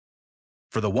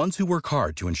For the ones who work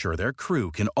hard to ensure their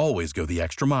crew can always go the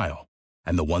extra mile,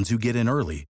 and the ones who get in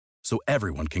early so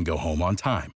everyone can go home on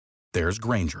time, there's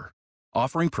Grainger,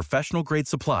 offering professional-grade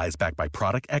supplies backed by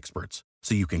product experts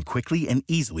so you can quickly and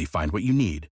easily find what you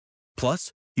need.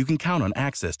 Plus, you can count on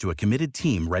access to a committed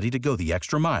team ready to go the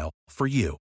extra mile for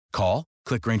you. Call,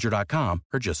 click Grainger.com,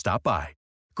 or just stop by.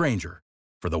 Grainger,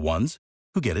 for the ones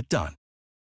who get it done.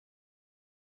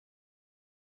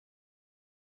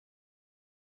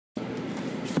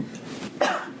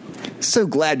 So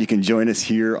glad you can join us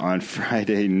here on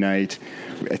Friday night.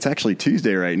 It's actually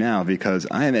Tuesday right now because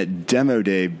I am at Demo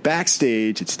Day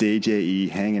backstage at Stage AE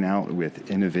hanging out with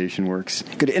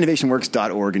InnovationWorks. Go to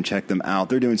innovationworks.org and check them out.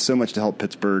 They're doing so much to help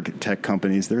Pittsburgh tech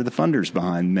companies. They're the funders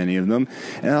behind many of them,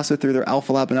 and also through their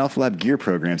Alpha Lab and Alpha Lab Gear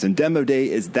programs. And Demo Day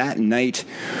is that night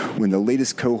when the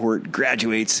latest cohort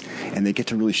graduates and they get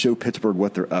to really show Pittsburgh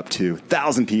what they're up to.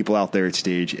 1,000 people out there at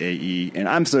Stage AE, and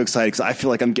I'm so excited because I feel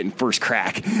like I'm getting first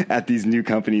crack at these new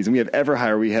companies. And we have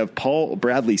EverHire. We have Paul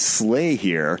Bradley Slay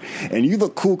here. And you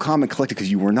look cool, calm, and collected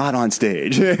because you were not on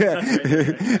stage. and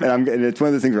it's one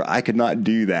of those things where I could not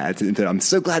do that. And so I'm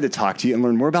so glad to talk to you and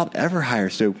learn more about EverHire.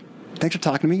 So thanks for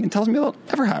talking to me and telling me about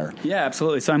EverHire. Yeah,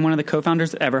 absolutely. So I'm one of the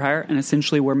co-founders of EverHire, and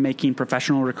essentially we're making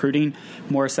professional recruiting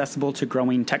more accessible to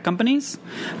growing tech companies.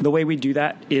 The way we do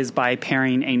that is by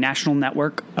pairing a national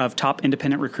network of top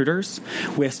independent recruiters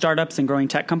with startups and growing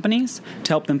tech companies to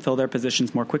help them fill their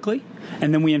positions more quickly.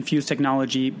 And then we infuse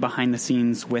technology behind the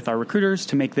scenes with our recruiters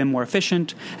to make them more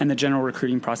efficient and the general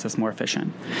recruiting process more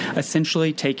efficient.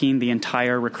 Essentially taking the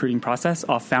entire recruiting process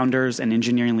off founders and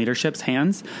engineering leadership's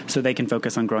hands so they can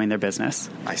focus on growing their business.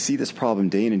 I see this problem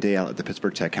day in and day out at the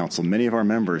Pittsburgh Tech Council. Many of our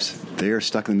members, they are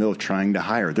stuck in the middle of trying to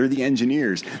hire. They're the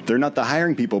engineers. They're not the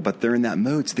hiring people, but they're in that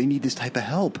mode, so they need this type of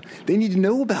help. They need to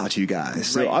know about you guys.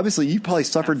 So obviously you probably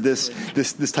suffered this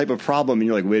type of problem, and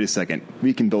you're like, wait a second,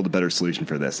 we can build a better solution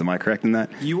for this. Am I correct in that?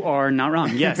 You are not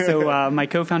wrong. Yes. So my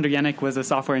co-founder Yannick was a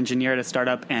software engineer at a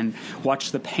startup and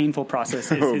watched the painful process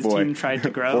as his team tried to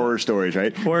grow. Horror stories,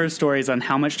 right? Horror stories on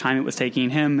how much time it was taking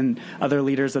him and other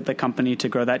leaders at the company to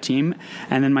grow that team.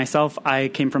 And then myself, I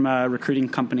came from a recruiting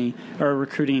company or a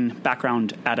recruiting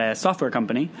background at a software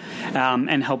company,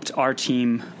 and helped our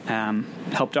team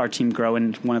grow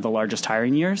in one of the largest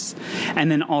hiring years,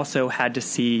 and then also had to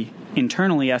see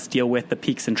internally us deal with the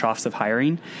peaks and troughs of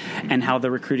hiring and how the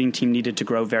recruiting team needed to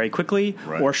grow very quickly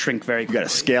or shrink very quickly. You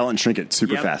got to scale and shrink it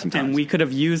super fast sometimes. And we could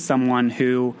have used someone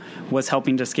who was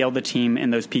helping to scale the team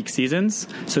in those peak seasons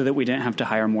so that we didn't have to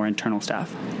hire more internal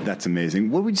staff. That's amazing.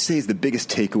 What would you say is the biggest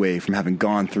takeaway from having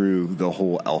gone through the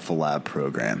whole Alpha Lab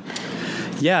program?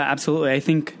 Yeah, absolutely. I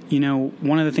think,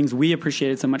 one of the things we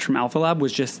appreciated so much from Alpha Lab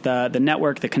was just the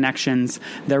network, the connections.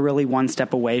 They're really one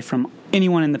step away from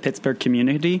anyone in the Pittsburgh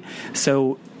community.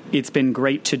 So it's been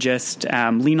great to just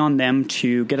lean on them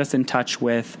to get us in touch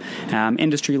with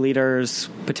industry leaders,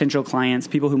 potential clients,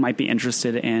 people who might be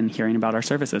interested in hearing about our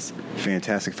services.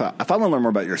 Fantastic. If I want to learn more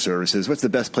about your services, what's the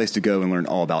best place to go and learn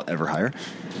all about EverHire?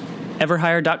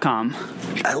 EverHire.com.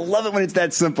 I love it when it's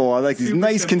that simple. I like these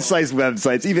nice, concise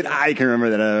websites. Even I can remember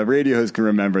that. A radio host can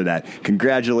remember that.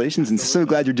 Congratulations, and so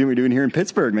glad you're doing what you're doing here in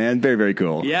Pittsburgh, man. Very, very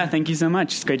cool. Yeah, thank you so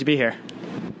much. It's great to be here.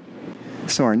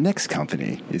 So our next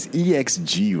company is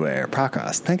EXGWear.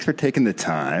 Prakash, thanks for taking the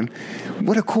time.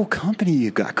 What a cool company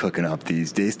you've got cooking up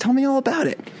these days. Tell me all about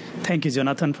it. Thank you,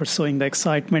 Jonathan, for showing the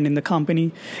excitement in the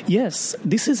company. Yes,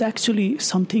 this is actually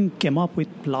something came up with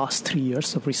last 3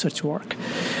 years of research work.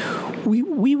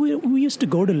 We used to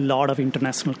go to a lot of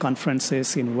international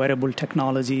conferences in wearable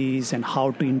technologies and how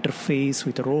to interface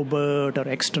with a robot or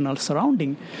external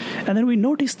surrounding. And then we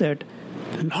noticed that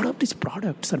a lot of these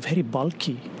products are very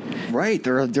bulky. Right.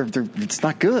 They're it's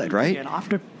not good, right? And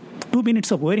after 2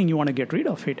 minutes of wearing, you want to get rid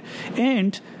of it.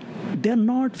 And they're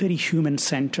not very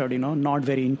human-centered, not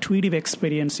very intuitive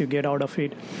experience you get out of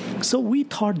it. So we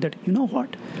thought that,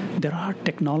 there are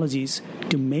technologies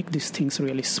to make these things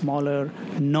really smaller,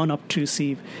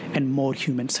 non-obtrusive, and more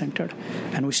human-centered.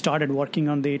 And we started working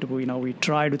on it. We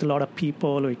tried with a lot of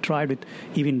people. We tried with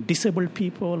even disabled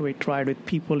people. We tried with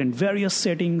people in various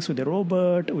settings with a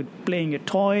robot, with playing a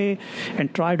toy,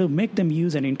 and try to make them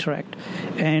use and interact.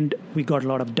 And we got a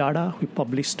lot of data. We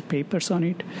published papers on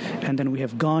it. And then we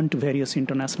have gone to various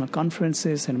international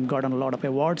conferences and gotten a lot of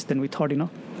awards. Then we thought,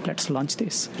 let's launch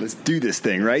this. Let's do this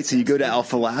thing, right? So you go to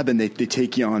Alpha Lab and they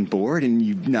take you on board and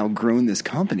you've now grown this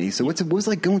company. So what was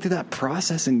like going through that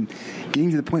process and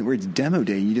getting to the point where it's demo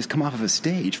day and you just come off of a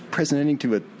stage presenting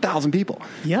to 1,000 people?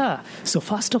 Yeah. So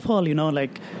first of all,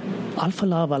 Alpha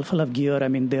Lab Gear, I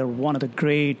mean, they're one of the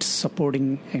great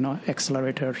supporting,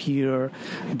 accelerator here.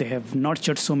 They have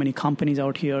nurtured so many companies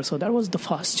out here. So that was the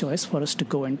first choice for us to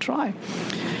go and try.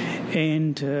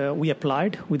 And we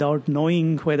applied without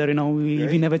knowing whether, we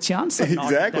even have a chance or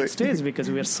not at that stage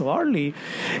because we are so early.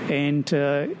 And,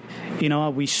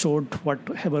 we showed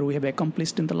whatever we have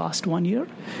accomplished in the last 1 year.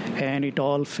 And it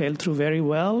all fell through very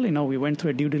well. We went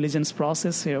through a due diligence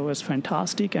process. It was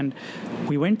fantastic. And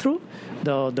we went through.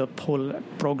 The whole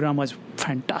program was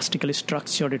fantastically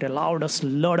structured. It allowed us a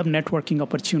lot of networking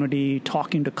opportunity,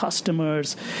 talking to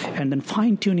customers, and then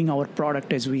fine-tuning our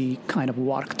product as we kind of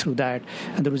work through that.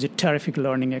 And there was a terrific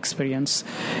learning experience.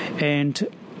 And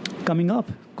coming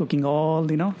up, cooking all,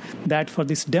 that for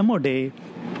this demo day.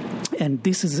 And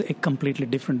this is a completely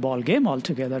different ball game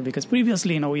altogether because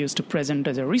previously, we used to present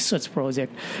as a research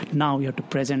project. Now we have to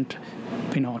present,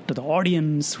 to the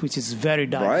audience, which is very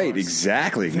diverse. Right,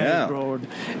 exactly. Very broad.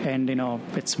 And,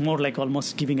 it's more like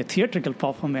almost giving a theatrical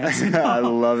performance. I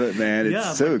love it, man.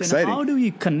 It's so exciting. How do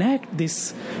we connect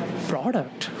this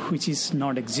product, which is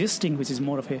not existing, which is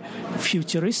more of a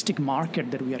futuristic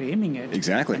market that we are aiming at?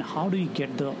 Exactly. And how do we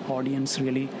get the audience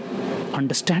really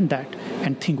understand that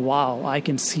and think, wow, I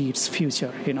can see its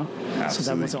future, Absolutely. So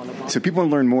that was all about. So people want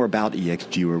to learn more about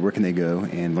EXGWear. Where can they go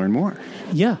and learn more?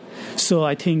 Yeah. So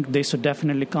I think they should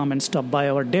definitely come and stop by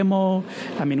our demo.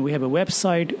 I mean, we have a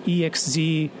website,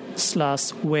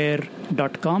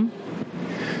 EXGWear.com.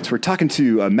 So we're talking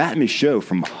to Matt Michaud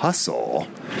from Hustle.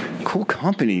 Cool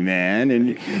company, man.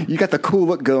 And you got the cool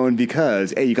look going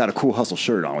because, A, you got a cool Hustle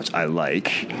shirt on, which I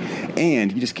like.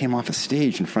 And you just came off a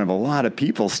stage in front of a lot of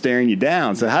people staring you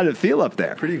down. So how did it feel up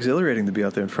there? Pretty exhilarating to be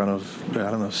out there in front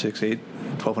of, 6, 8,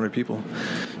 1,200 people.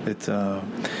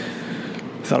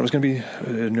 I thought it was going to be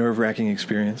a nerve-wracking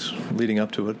experience leading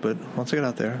up to it, but once I got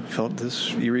out there, I felt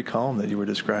this eerie calm that you were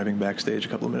describing backstage a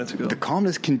couple of minutes ago. The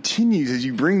calmness continues as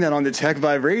you bring that on to Tech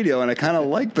Vibe Radio, and I kind of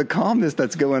like the calmness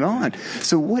that's going on.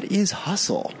 So what is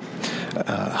Hustle?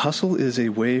 Hustle is a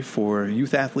way for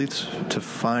youth athletes to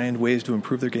find ways to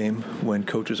improve their game when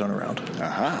coaches aren't around.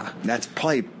 Aha. That's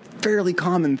probably fairly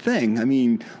common thing. I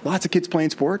mean, lots of kids playing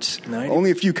sports, 90.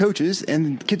 Only a few coaches,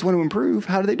 and kids want to improve.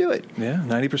 How do they do it? Yeah,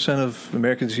 90% of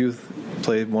Americans' youth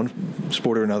play one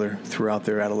sport or another throughout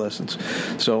their adolescence.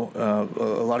 So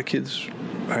a lot of kids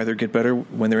either get better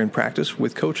when they're in practice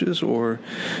with coaches, or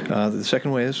the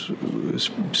second way is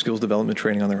skills development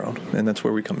training on their own, and that's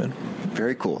where we come in.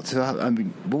 Very cool. So,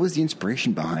 what was the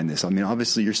inspiration behind this? I mean,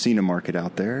 obviously you're seeing a market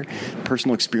out there,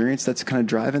 personal experience that's kind of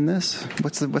driving this.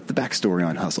 What's the backstory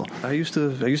on Hustle? I used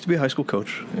to be a high school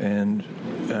coach, and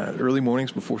early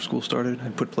mornings before school started,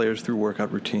 I'd put players through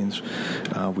workout routines.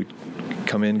 We'd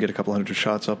come in, get a couple hundred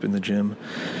shots up in the gym,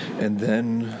 and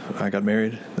then I got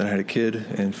married, then I had a kid,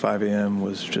 and 5 a.m.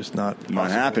 was just not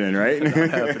happening, right? Not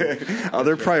happening.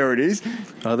 Other priorities.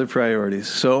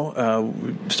 So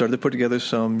we started to put together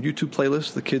some YouTube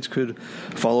playlists the kids could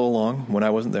follow along when I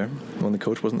wasn't there, when the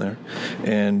coach wasn't there,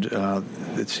 and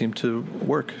it seemed to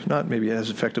work. Not maybe as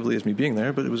effectively as me being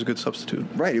there, but it was a good substitute.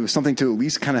 Right. It was something to at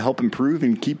least kind of help improve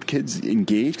and keep kids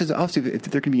engaged, because obviously if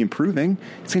they're going to be improving,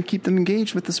 it's going to keep them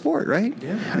engaged with the sport, right?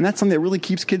 Yeah. And that's something that really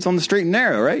keeps kids on the straight and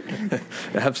narrow, right?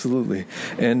 Absolutely.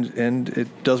 And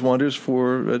it does wonders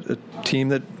for a team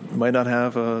that might not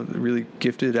have a really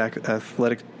gifted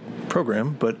athletic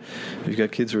program, but if you've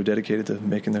got kids who are dedicated to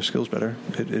making their skills better,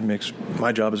 it makes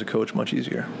my job as a coach much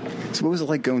easier. So what was it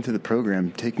like going through the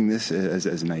program, taking this as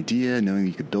an idea, knowing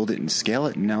you could build it and scale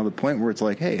it, and now the point where it's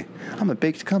like, hey, I'm a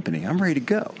baked company, I'm ready to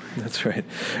go? That's right.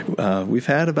 We've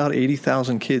had about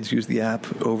 80,000 kids use the app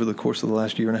over the course of the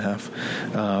last year and a half.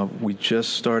 We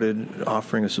just started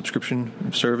offering a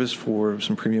subscription service for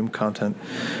some premium content.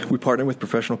 We partner with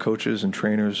professional coaches and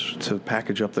trainers to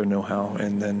package up their know-how,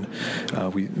 and then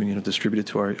we distribute it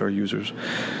to our users.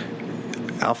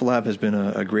 Alpha Lab has been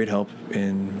a great help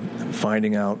in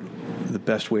finding out the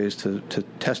best ways to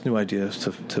test new ideas,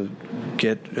 to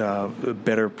get a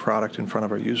better product in front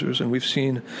of our users. And we've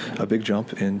seen a big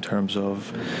jump in terms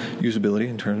of usability,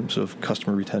 in terms of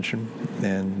customer retention.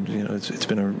 And, it's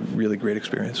been a really great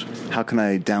experience. How can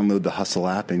I download the Hustle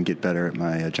app and get better at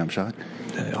my jump shot?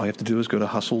 All you have to do is go to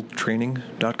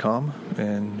hustletraining.com,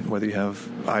 and whether you have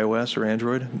iOS or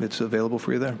Android, it's available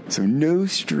for you there. So no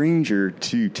stranger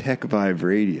to Tech Vibe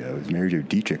Radio is Mary Jo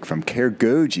Dietrich from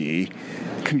Caregogi.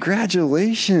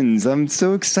 Congratulations. I'm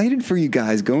so excited for you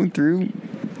guys going through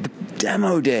the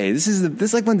Demo Day. This is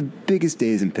like one of the biggest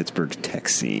days in Pittsburgh's tech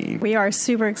scene. We are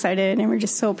super excited, and we're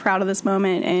just so proud of this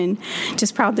moment, and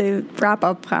just proud to wrap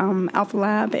up Alpha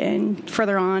Lab and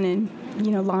further on, and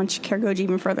launch Caregogi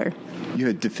even further. You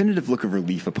had a definitive look of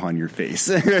relief upon your face,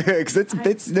 because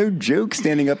it's no joke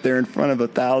standing up there in front of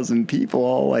 1,000 people,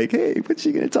 all like, "Hey, what's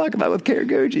she going to talk about with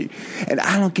Caregogi?" And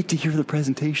I don't get to hear the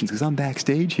presentations because I'm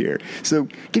backstage here. So,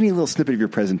 give me a little snippet of your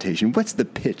presentation. What's the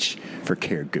pitch for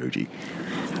Caregogi?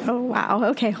 Oh, wow.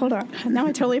 Okay, hold on. Now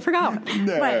I totally forgot.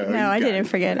 No, I didn't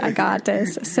forget. I got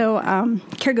this. So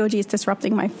Caregogi is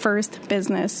disrupting my first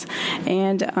business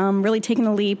and really taking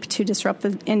the leap to disrupt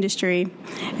the industry.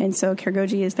 And so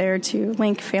Caregogi is there to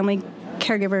link family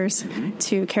caregivers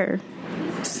to care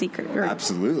seeker.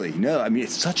 Absolutely. No, I mean,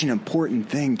 it's such an important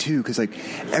thing, too, because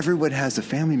everyone has a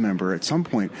family member at some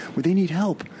point where they need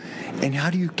help. And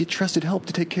how do you get trusted help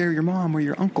to take care of your mom or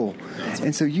your uncle?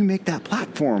 And so you make that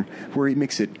platform where it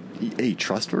makes it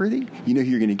trustworthy. You know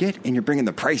who you're going to get, and you're bringing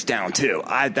the price down too.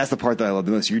 That's the part that I love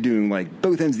the most. You're doing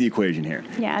both ends of the equation here.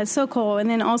 Yeah, it's so cool. And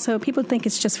then also, people think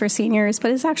it's just for seniors,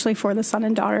 but it's actually for the son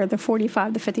and daughter, the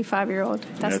 45 to 55-year-old.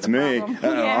 That's me.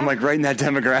 Yeah. I'm right in that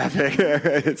demographic.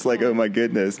 It's oh my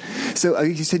goodness. So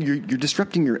you said you're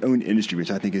disrupting your own industry,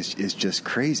 which I think is just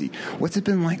crazy. What's it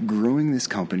been like growing this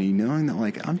company, knowing that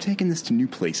I'm taking this to new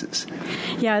places?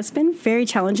 Yeah, it's been very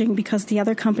challenging because the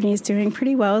other company is doing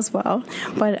pretty well as well.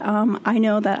 But I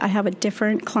know that I have a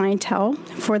different clientele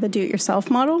for the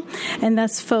do-it-yourself model, and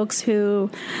that's folks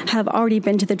who have already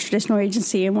been to the traditional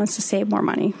agency and wants to save more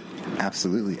money.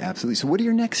 Absolutely. So what are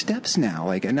your next steps now?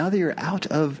 And now that you're out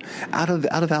of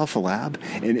Alpha Lab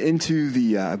and into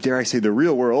the, dare I say, the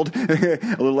real world, a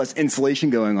little less insulation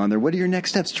going on there. What are your next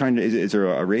steps? Is there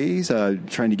a raise?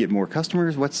 Trying to get more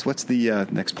customers? What's the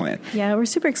next plan? Yeah, we're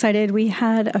super excited. We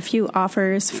had a few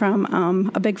offers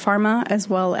from a big pharma as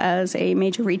well as a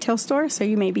major retail store. So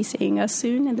you may be seeing us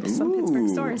soon in some Pittsburgh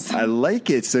stores. I like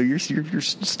it. So you're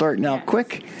starting out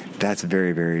quick. That's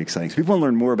very, very exciting. So if people want to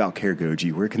learn more about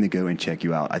Caregogi, where can they go and check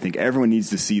you out? I think everyone needs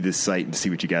to see this site and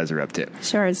see what you guys are up to.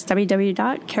 Sure. It's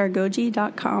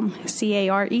www.caregogi.com.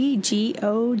 Caregogi.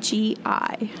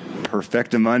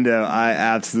 Perfectamundo. I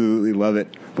absolutely love it.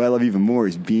 What I love even more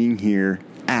is being here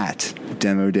at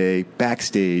Demo Day,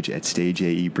 backstage at Stage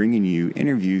AE, bringing you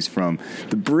interviews from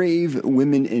the brave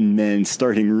women and men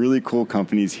starting really cool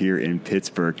companies here in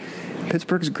Pittsburgh.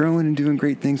 Pittsburgh's growing and doing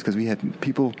great things because we have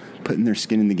people putting their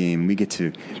skin in the game. We get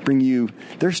to bring you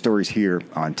their stories here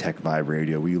on Tech Vibe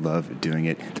Radio. We love doing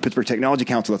it. The Pittsburgh Technology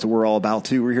Council, that's what we're all about,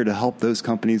 too. We're here to help those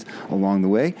companies along the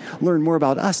way. Learn more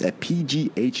about us at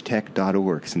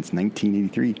pghtech.org. Since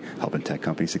 1983, helping tech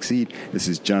companies succeed. This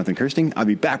is Jonathan Kirsting. I'll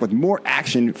be back with more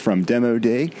action from Demo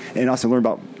Day, and also learn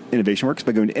about InnovationWorks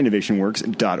by going to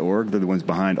innovationworks.org. They're the ones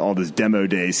behind all this Demo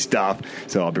Day stuff.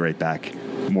 So I'll be right back.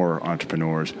 More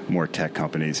entrepreneurs, more tech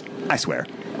companies. I swear.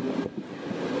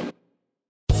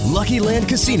 Lucky Land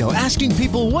Casino, asking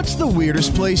people, what's the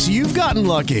weirdest place you've gotten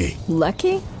lucky?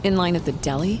 Lucky? In line at the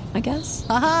deli, I guess?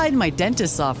 Aha, in my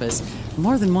dentist's office.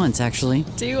 More than once, actually.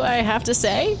 Do I have to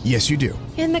say? Yes, you do.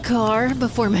 In the car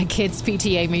before my kids'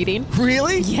 PTA meeting.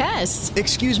 Really? Yes.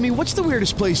 Excuse me, what's the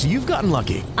weirdest place you've gotten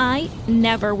lucky? I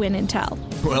never win and tell.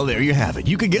 Well, there you have it.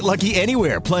 You can get lucky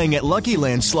anywhere, playing at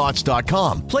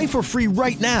LuckyLandSlots.com. Play for free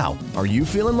right now. Are you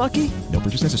feeling lucky? No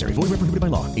purchase necessary. Void where prohibited by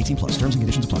law. 18+. Terms and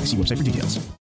conditions apply. See website for details.